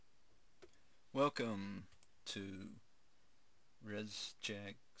Welcome to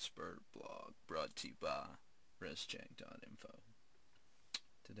ResCheck Spurt Blog, brought to you by ResCheck.info.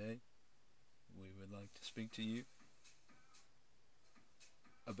 Today, we would like to speak to you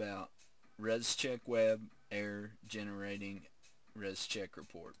about ResCheck Web Error Generating ResCheck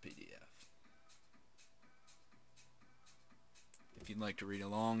Report PDF. If you'd like to read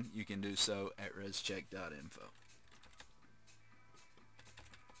along, you can do so at ResCheck.info.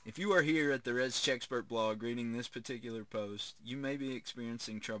 If you are here at the ResCheckSpert blog reading this particular post, you may be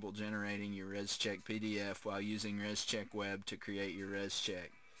experiencing trouble generating your ResCheck PDF while using ResCheck Web to create your ResCheck.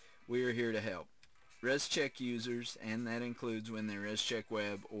 We are here to help. ResCheck users, and that includes when their ResCheck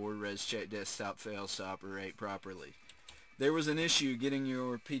Web or ResCheck Desktop fails to operate properly. There was an issue getting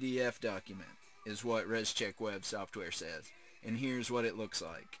your PDF document, is what ResCheck Web software says, and here's what it looks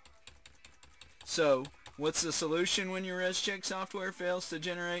like. So, what's the solution when your ResCheck software fails to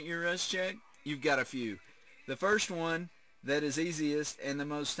generate your ResCheck? You've got a few. The first one, that is easiest and the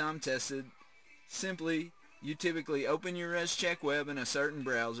most time-tested, simply, you typically open your ResCheck Web in a certain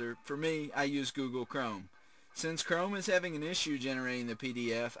browser. For me, I use Google Chrome. Since Chrome is having an issue generating the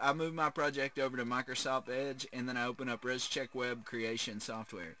PDF, I move my project over to Microsoft Edge and then I open up ResCheck Web Creation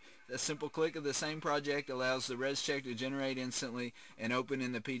software. A simple click of the same project allows the ResCheck to generate instantly and open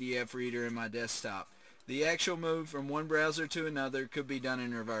in the PDF reader in my desktop. The actual move from one browser to another could be done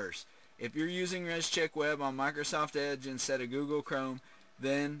in reverse. If you're using ResCheck Web on Microsoft Edge instead of Google Chrome,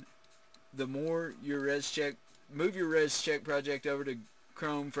 then the more your move your ResCheck project over to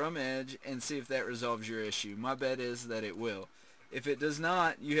Chrome from Edge and see if that resolves your issue. My bet is that it will. If it does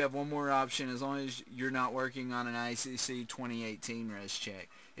not, you have one more option as long as you're not working on an ICC 2018 ResCheck.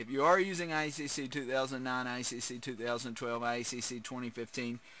 If you are using ICC 2009, ICC 2012, ICC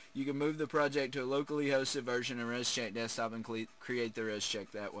 2015, you can move the project to a locally hosted version of ResCheck Desktop and create the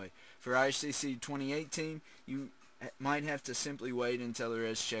ResCheck that way. For ICC 2018, you might have to simply wait until the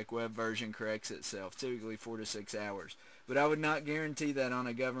ResCheck Web version corrects itself, typically 4 to 6 hours. But I would not guarantee that on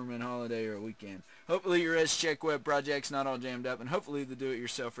a government holiday or a weekend. Hopefully your ResCheck Web project's not all jammed up, and hopefully the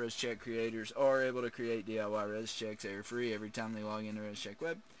do-it-yourself ResCheck creators are able to create DIY ResChecks error-free every time they log into ResCheck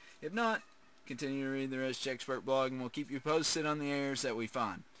Web. If not, continue to read the ResCheckSpert blog and we'll keep you posted on the errors that we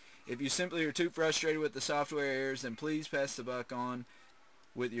find. If you simply are too frustrated with the software errors, then please pass the buck on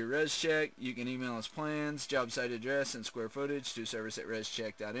with your ResCheck. You can email us plans, job site address, and square footage to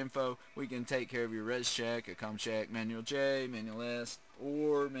service@rescheck.info. We can take care of your ResCheck, a ComCheck, Manual J, Manual S,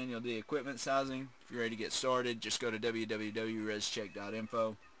 or Manual D equipment sizing. If you're ready to get started, just go to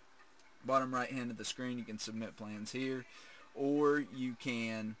www.rescheck.info. Bottom right hand of the screen, you can submit plans here, or you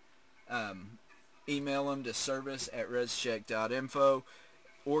can email them to service@rescheck.info.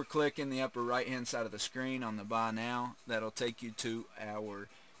 or click in the upper right hand side of the screen on the Buy Now. That'll take you to our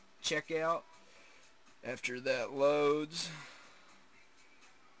checkout. After that loads,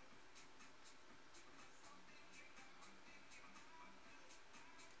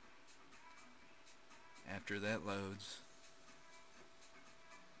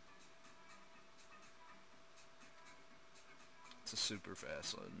 it's a super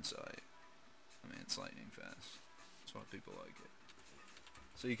fast loading site. I mean, it's lightning fast. That's why people like it.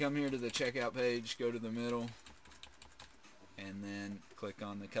 So you come here to the checkout page, go to the middle, and then click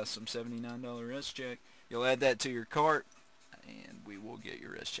on the custom $79 ResCheck. You'll add that to your cart, and we will get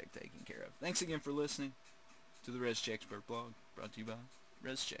your ResCheck taken care of. Thanks again for listening to the ResCheckSpert blog, brought to you by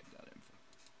ResCheck.info.